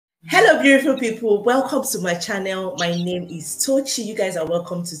Hello beautiful people, welcome to my channel. My name is Tochi. You guys are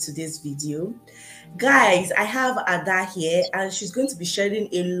welcome to today's video. Guys, I have Ada here and she's going to be sharing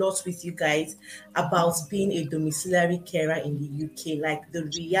a lot with you guys about being a domiciliary carer in the UK, like the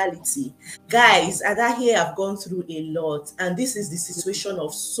reality. Guys, Ada here have gone through a lot, and this is the situation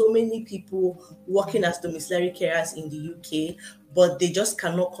of so many people working as domiciliary carers in the UK, but they just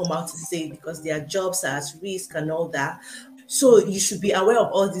cannot come out to say it because their jobs are at risk and all that. So you should be aware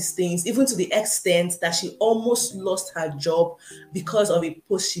of all these things, even to the extent that she almost lost her job because of a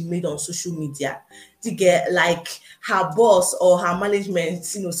post she made on social media. To get like her boss or her management,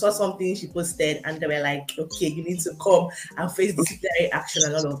 saw something she posted and they were like, okay, you need to come and face disciplinary action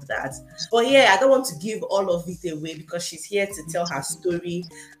and all of that. But yeah, I don't want to give all of it away because she's here to tell her story,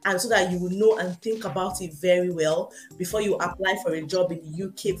 and so that you will know and think about it very well before you apply for a job in the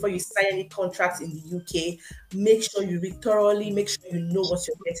UK, before you sign any contracts in the UK. Make sure you read thoroughly, make sure you know what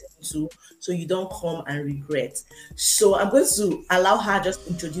you're getting into so you don't come and regret. So I'm going to allow her just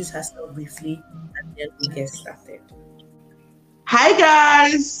introduce herself briefly and then we get started. Hi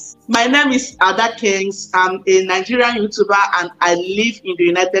guys, my name is Ada Kings. I'm a Nigerian YouTuber and I live in the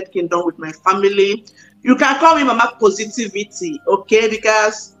United Kingdom with my family. You can call me Mama Positivity, okay?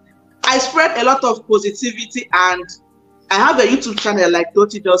 Because I spread a lot of positivity and I have a YouTube channel like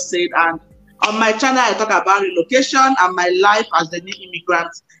Tochi just said, and on my channel I talk about relocation and my life as the new immigrant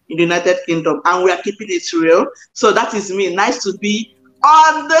in the United Kingdom, and we are keeping it real. So that is me. Nice to be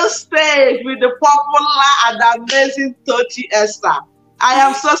on the stage with the popular and amazing Tochi Esther. I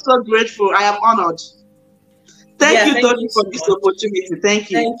am so grateful. I am honored. Thank you, Tochi, for this opportunity.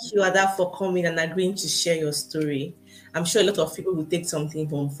 Thank you. Thank you, Ada, for coming and agreeing to share your story. I'm sure a lot of people will take something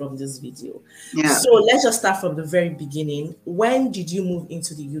home from this video. Yeah. So let's just start from the very beginning. When did you move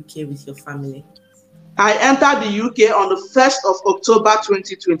into the UK with your family? I entered the UK on the 1st of October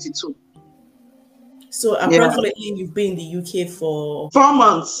 2022. So approximately you've been in the UK for 4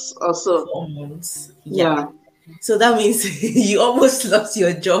 months or so. 4 months. Yeah. So that means you almost lost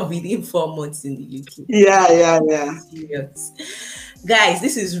your job within 4 months in the UK. Yeah. Serious. Guys,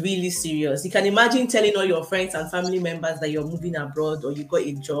 this is really serious. You can imagine telling all your friends and family members that you're moving abroad or you got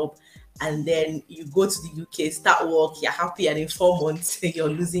a job, and then you go to the UK, start work, you're happy, and in 4 months you're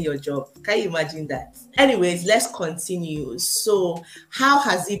losing your job. Can you imagine that? Anyways, let's continue. So how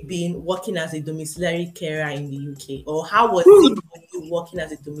has it been working as a domiciliary carer in the UK? Or how was it when you working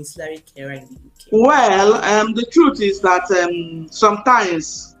as a domiciliary carer in the UK? Well, the truth is that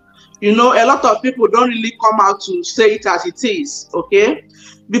sometimes, a lot of people don't really come out to say it as it is, okay?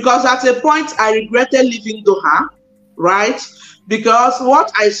 Because at a point I regretted leaving Doha, right? Because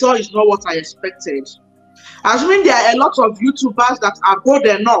what I saw is not what I expected. Assuming there are a lot of YouTubers that are bold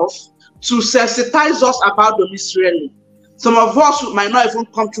enough to sensitize us about domiciliary. Some of us might not even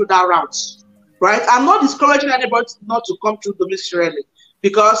come through that route, right? I'm not discouraging anybody not to come through domiciliary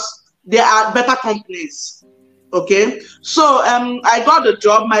because there are better companies, okay? So I got the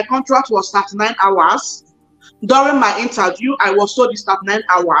job. My contract was 39 hours. During my interview, I was told it's 39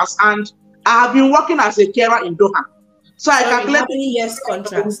 hours, and I have been working as a carer in Doha. So I calculated. How many years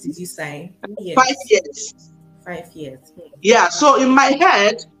contracts did you sign? 5 years. 5 years. Yeah. So in my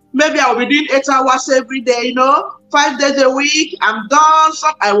head, maybe I'll be doing 8 hours every day, 5 days a week. I'm done. So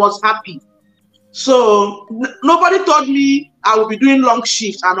I was happy. So nobody told me I would be doing long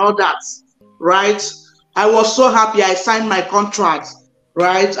shifts and all that, right? I was so happy. I signed my contract,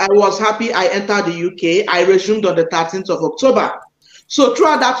 right? I was happy. I entered the UK. I resumed on the 13th of October. So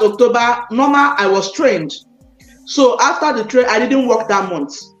throughout that October, normal, I was trained. So after the train, I didn't work that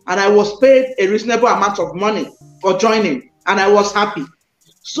month, and I was paid a reasonable amount of money for joining, and I was happy.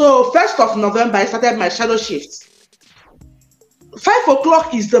 So 1st of November, I started my shadow shifts. 5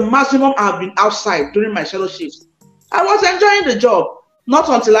 o'clock is the maximum I've been outside during my shadow shifts. I was enjoying the job. Not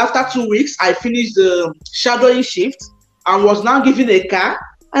until after 2 weeks, I finished the shadowing shift and was now given a car.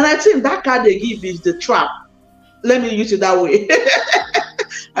 And I think that car they give is the trap. Let me use it that way.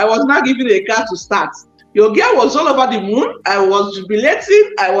 I was now given a car to start. Your girl was all over the moon. I was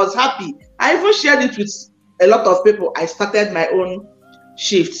jubilating. I was happy. I even shared it with a lot of people. I started my own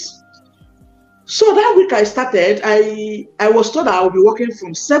shifts. So that week I started, I was told I would be working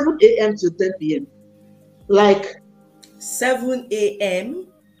from 7 a.m. to 10 p.m. Like 7 a.m.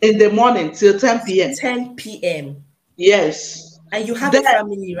 in the morning till 10 p.m. 10 p.m. Yes. And you have a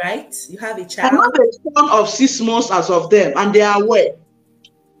family, right? You have a child? I have a son of 6 months as of them, and they are aware.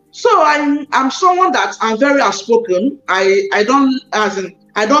 So I'm someone that I'm very outspoken. I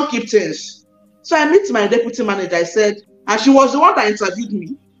don't keep things. So I meet my deputy manager. I said, and she was the one that interviewed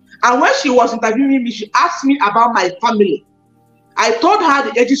me. And when she was interviewing me, she asked me about my family. I told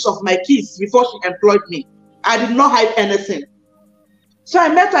her the ages of my kids before she employed me. I did not hide anything. So I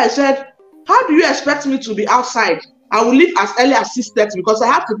met her, I said, how do you expect me to be outside? I will leave as early as 6:30 because I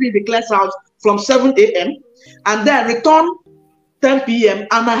have to be in the class house from 7 a.m. and then return 10 p.m.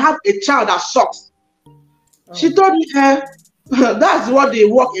 and I have a child that sucks. Oh. She told me, that's what the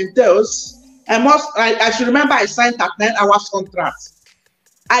work entails. I should remember I signed a 9-hour contract.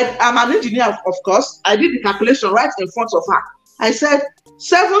 I'm an engineer, of course. I did the calculation right in front of her. I said,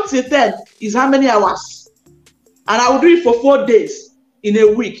 7 to 10 is how many hours? And I will do it for 4 days in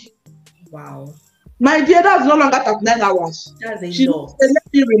a week. Wow. My dear, that's no longer 9 hours. That's a she lot. Said,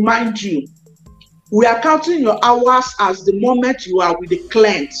 let me remind you, we are counting your hours as the moment you are with the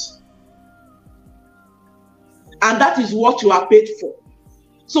client. And that is what you are paid for.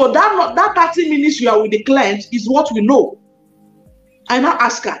 So that 30 minutes you are with the client is what we know. I now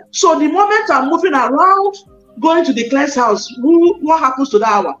ask her, so the moment I'm moving around, going to the client's house, what happens to that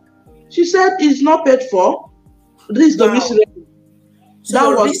hour? She said, it's not paid for. This domiciliary. So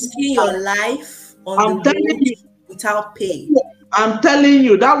that was risking your life on the road without pay. I'm telling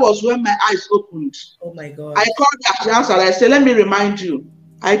you, that was when my eyes opened. Oh my God. I called her, she answered. I said, let me remind you,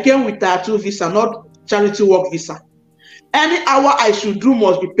 I came with tattoo visa, not charity work visa. Any hour I should do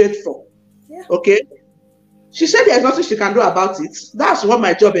must be paid for. Yeah. Okay? She said there's nothing she can do about it. That's what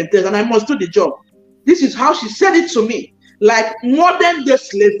my job entails, and I must do the job. This is how she said it to me, like modern day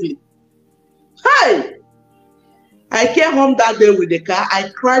slavery. Hey! I came home that day with the car. I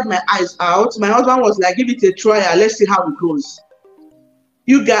cried my eyes out. My husband was like, give it a try. Let's see how it goes.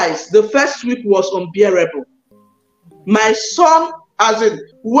 You guys, the first week was unbearable. My son,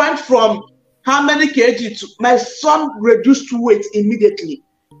 went from how many kg to, my son reduced weight immediately.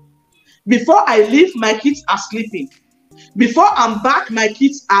 Before I leave, my kids are sleeping. Before I'm back, my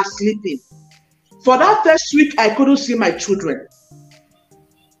kids are sleeping. For that first week, I couldn't see my children.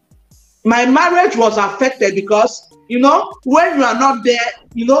 My marriage was affected because, when you are not there,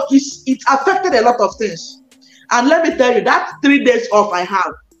 it affected a lot of things. And let me tell you, that 3 days off I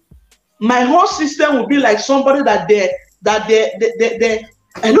have, my whole system will be like somebody I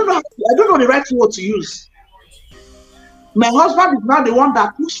don't know the right word to use. My husband is now the one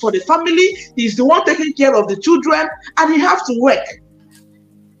that cooks for the family. He's the one taking care of the children, and he has to work.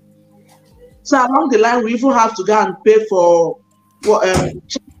 So along the line, we even have to go and pay for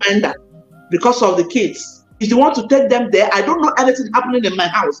childminder because of the kids. He's the one to take them there. I don't know anything happening in my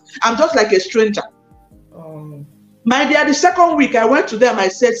house. I'm just like a stranger. My dear, the second week I went to them. I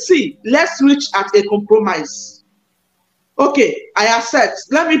said, see, let's reach at a compromise. Okay, I accept.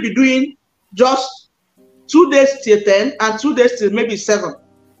 Let me be doing just 2 days till 10 and 2 days till maybe 7.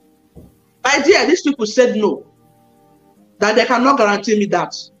 My dear, these people said no, that they cannot guarantee me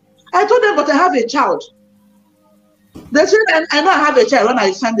that. I told them, but I have a child. They said, I know I have a child when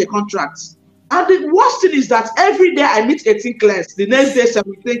I signed the contract. And the worst thing is that every day I meet 18 clients, the next day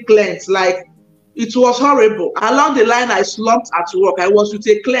 17 clients. Like, it was horrible. Along the line, I slumped at work. I was with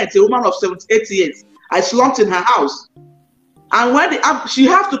a client, a woman of 78 years. I slumped in her house. And when she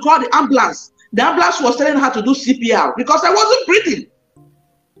had to call the ambulance was telling her to do CPR because I wasn't breathing.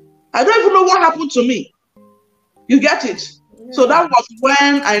 I don't even know what happened to me. You get it? Yeah. So that was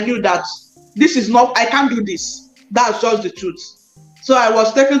when I knew that this is not, I can't do this. That's just the truth. So I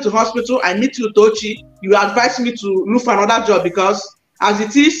was taken to hospital. I meet you, Tochi. You advised me to look for another job because as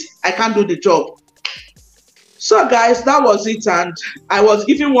it is, I can't do the job. So guys, that was it. And I was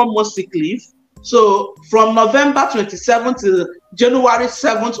given 1 month sick leave. So from November 27th to January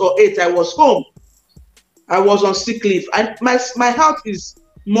 7th or 8th, I was home. I was on sick leave. And my health is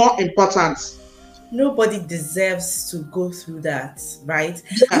more important. Nobody deserves to go through that, right?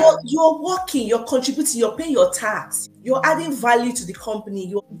 Yeah. You're working, you're contributing, you're paying your tax, you're adding value to the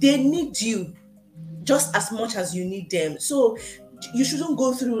company. They need you just as much as you need them. So you shouldn't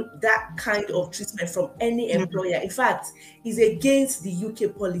go through that kind of treatment from any employer. In fact, it's against the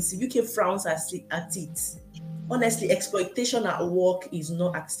UK policy. UK frowns at it. Honestly, exploitation at work is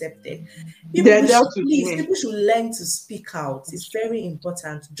not accepted. People should learn to speak out. It's very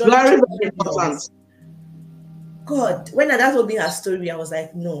important. Very important. God, when that told me her story, I was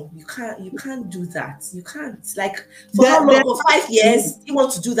like, no, you can't do that. You can't. Like, for how long? For 5 years? You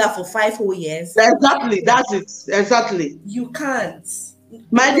want to do that for 5 whole years? Exactly, that's it. Exactly. You can't.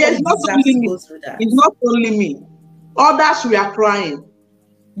 My dear, it's not only me. It's not only me. Others were crying.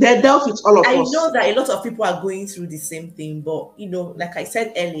 They dealt with all of us. I know that a lot of people are going through the same thing, but like I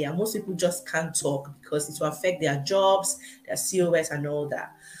said earlier, most people just can't talk because it will affect their jobs, their COS, and all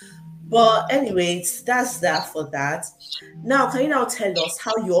that. But anyways, that's that for that. Now, can you now tell us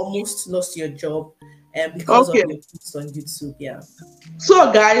how you almost lost your job because of Okay. your post on YouTube. Yeah.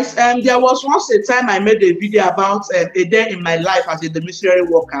 So guys, there was once a time I made a video about a day in my life as a domiciliary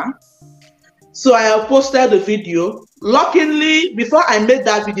worker. So I have posted the video. Luckily, before I made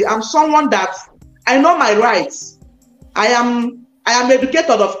that video, I'm someone that I know my rights. I am educated,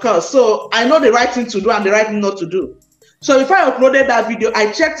 of course, so I know the right thing to do and the right thing not to do. So before I uploaded that video,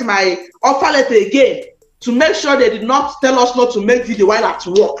 I checked my offer letter again to make sure they did not tell us not to make video while at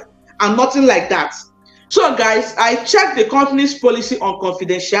work and nothing like that. So guys, I checked the company's policy on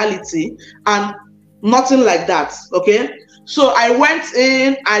confidentiality and nothing like that, okay? So I went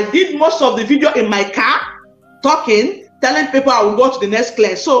in, I did most of the video in my car, talking, telling people I would go to the next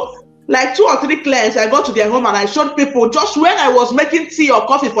client. So like 2 or 3 clients, I got to their home and I showed people just when I was making tea or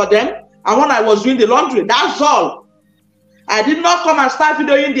coffee for them and when I was doing the laundry. That's all. I did not come and start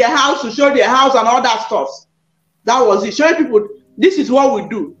videoing their house to show their house and all that stuff. That was it. Showing people, this is what we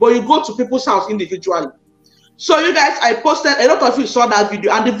do. But you go to people's house individually. So you guys, I posted, a lot of you saw that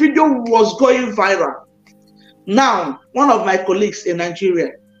video and the video was going viral. Now, one of my colleagues in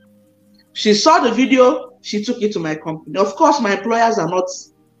Nigeria, she saw the video, she took it to my company. Of course, my employers are not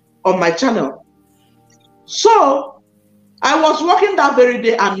on my channel. So I was working that very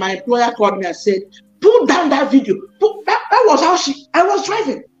day and my employer called me and said, pull down that video. That was how I was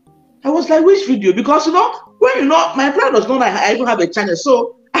driving. I was like, which video? Because when my employer does not know I even have a channel,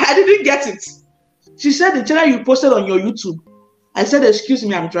 so I didn't get it. She said, the channel you posted on your YouTube. I said, excuse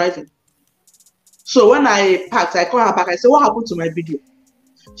me, I'm driving. So when I packed, I called her back. I said, what happened to my video?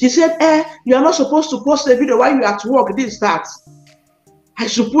 She said, you are not supposed to post a video while you're at work. This, that. I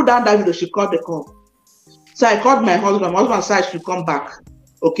should put down that video. She called the call. So I called my husband. My husband said I should come back.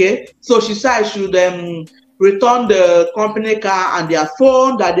 Okay. So she said I should return the company car and their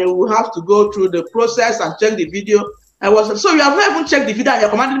phone, that they will have to go through the process and check the video. So you have not even checked the video and you're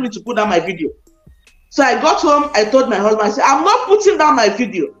commanding me to put down my video. So I got home, I told my husband, I said, I'm not putting down my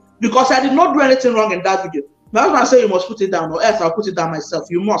video because I did not do anything wrong in that video. My husband said, you must put it down, or else I'll put it down myself.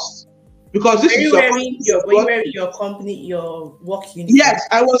 You must. Because this is your company, your work uniform? Yes,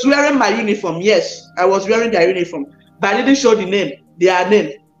 I was wearing my uniform. Yes, I was wearing their uniform. But I didn't show the name, their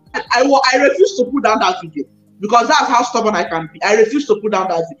name. I refused to put down that video because that's how stubborn I can be. I refused to put down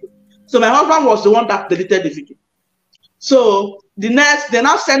that video. So my husband was the one that deleted the video. So they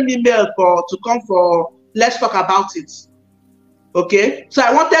now send me mail to come for let's talk about it. Okay, so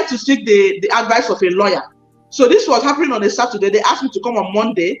I wanted to seek the advice of a lawyer. So this was happening on a Saturday. They asked me to come on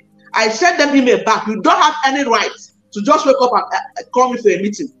Monday. I sent them email back. You don't have any right to just wake up and call me for a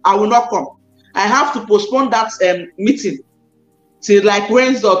meeting. I will not come. I have to postpone that meeting till like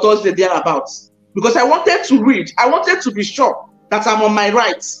Wednesday or Thursday thereabouts, because I wanted to read. I wanted to be sure that I'm on my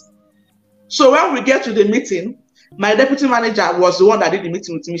rights. So when we get to the meeting, my deputy manager was the one that did the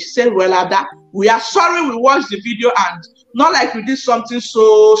meeting with me. She said, well, Ada, we are sorry we watched the video and not like we did something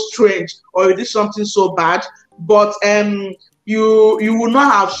so strange or we did something so bad, but you would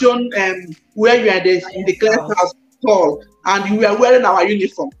not have shown where you are in the class house hall and you were wearing our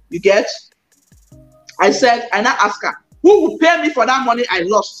uniform. You get? I now asked her, who will pay me for that money I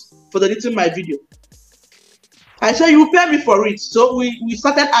lost for deleting my video? I said, you will pay me for it. So we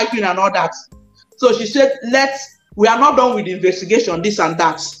started arguing and all that. So she said, we are not done with the investigation, this and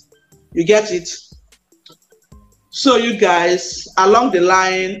that. You get it? So you guys, along the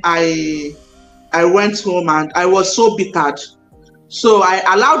line, I went home and I was so bittered. So I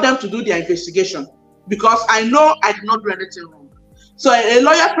allowed them to do their investigation because I know I did not do anything wrong. So a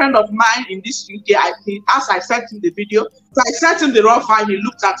lawyer friend of mine in this UK, I sent him the video. So I sent him the raw file. He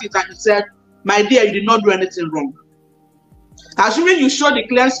looked at it and he said, my dear, you did not do anything wrong. Assuming you show the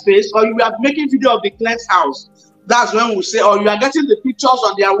client's face or you are making video of the client's house, that's when we say, or you are getting the pictures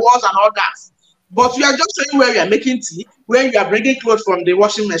on their walls and all that. But you are just showing where you are making tea, where you are bringing clothes from the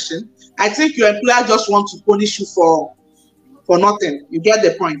washing machine. I think your employer just wants to punish you for nothing. You get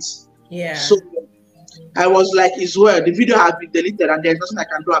the point? Yeah. So I was like, it's well, the video has been deleted and there's nothing I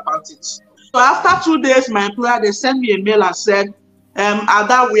can do about it. So after 2 days, my employer, they sent me a mail and said,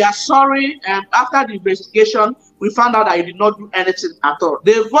 Ada, we are sorry. After the investigation, we found out that you did not do anything at all.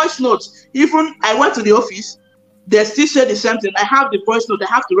 The voice notes, even I went to the office, they still say the same thing. I have the voice note,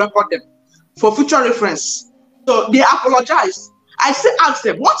 I have to record them for future reference. So they apologized. I still asked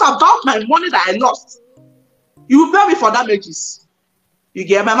them, what about my money that I lost? You will pay me for damages. You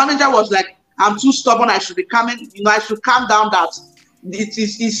get? My manager was like, I'm too stubborn, I should be coming, I should calm down, that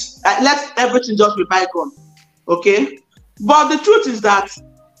let everything just be bygone. Okay? But the truth is that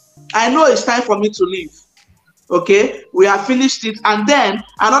I know it's time for me to leave. Okay? We have finished it. And then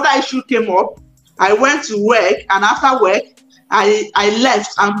another issue came up. I went to work, and after work, I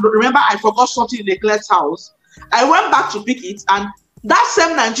left, and remember I forgot something in the clerk's house. I went back to pick it, and that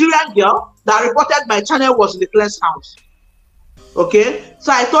same Nigerian girl that reported my channel was in the clerk's house. Okay,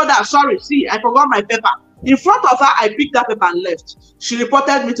 so I told her, sorry, see, I forgot my paper. In front of her, I picked that paper and left. She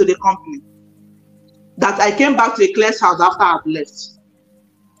reported me to the company that I came back to the clerk's house after I've left.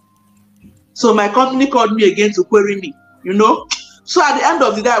 So my company called me again to query me, you know. So at the end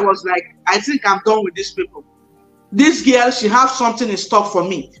of the day, I was like, I think I'm done with these people. This girl, she has something in stock for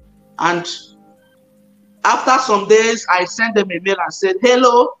me. And after some days, I sent them a mail and said,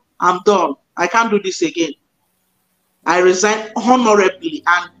 hello, I'm done. I can't do this again. I resigned honorably,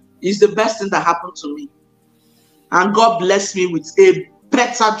 and it's the best thing that happened to me. And God blessed me with a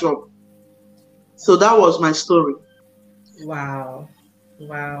better job. So that was my story. Wow.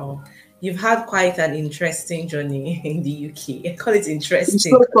 Wow. You've had quite an interesting journey in the UK. I call it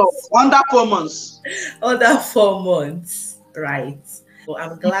interesting. Under 4 months. Under 4 months. Right. So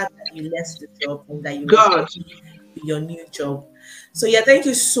I'm glad that you left the job and that you were your new job. So yeah, thank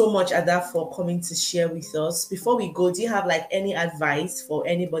you so much, Ada, for coming to share with us. Before we go, do you have like any advice for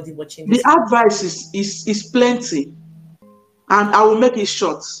anybody watching this? The advice is plenty, and I will make it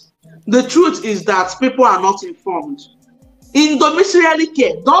short. The truth is that people are not informed. In domiciliary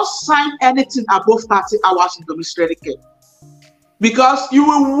care, don't sign anything above 30 hours in domiciliary care, because you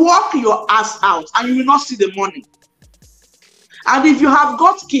will work your ass out and you will not see the money. And if you have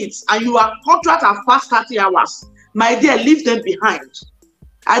got kids and you are contract at past 30 hours, my dear, leave them behind.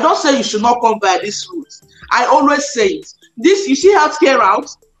 I don't say you should not come by this route. I always say it. This, you see, healthcare route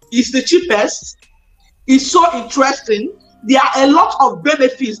is the cheapest. It's so interesting. There are a lot of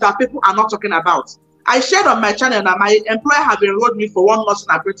benefits that people are not talking about. I shared on my channel that my employer have enrolled me for 1 nursing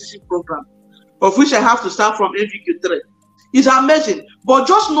apprenticeship program, of which I have to start from NVQ3. It's amazing, but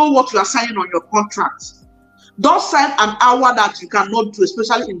just know what you are signing on your contract. Don't sign an hour that you cannot do,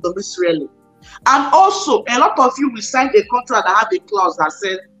 especially in domiciliary. And also, a lot of you will sign a contract that have a clause that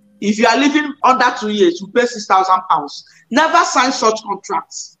says, if you are living under 2 years, you pay £6,000. Never sign such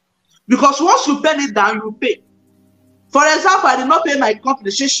contracts, because once you pay it down, you pay. For example, I did not pay my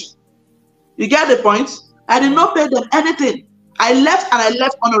compensation. You get the point? I did not pay them anything. I left, and I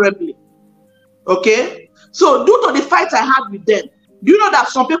left honorably. Okay? So due to the fight I had with them, do you know that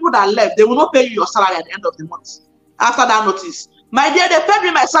some people that left, they will not pay you your salary at the end of the month after that notice? My dear, they paid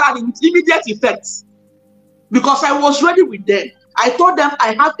me my salary with immediate effect, because I was ready with them. I told them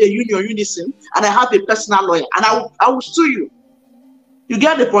I have a union unison and I have a personal lawyer, and I will sue you. You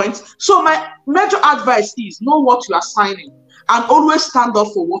get the point? So my major advice is know what you are signing, and always stand up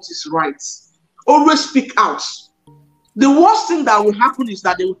for what is right. Always speak out. The worst thing that will happen is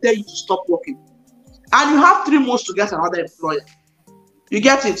that they will tell you to stop working, and you have 3 months to get another employer. You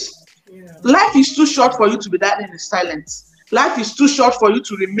get it? Yeah. Life is too short for you to be dying in silence. Life is too short for you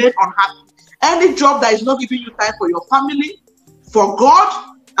to remain unhappy. Any job that is not giving you time for your family, for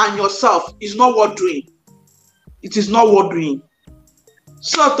God, and yourself is not worth doing. It is not worth doing.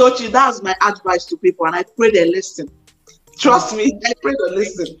 So, Tochi, that's my advice to people, and I pray they listen. Trust me, I pray they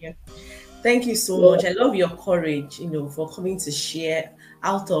listen. Thank you so much. I love your courage, for coming to share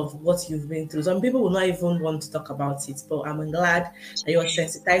out of what you've been through. Some people will not even want to talk about it, but I'm glad that you're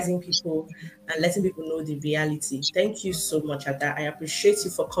sensitizing people and letting people know the reality. Thank you so much, Ada. I appreciate you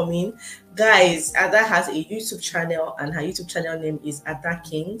for coming. Guys, Ada has a YouTube channel, and her YouTube channel name is Ada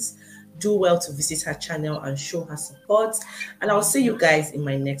Kings. Do well to visit her channel and show her support. And I'll see you guys in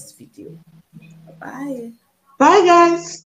my next video. Bye. Bye, guys.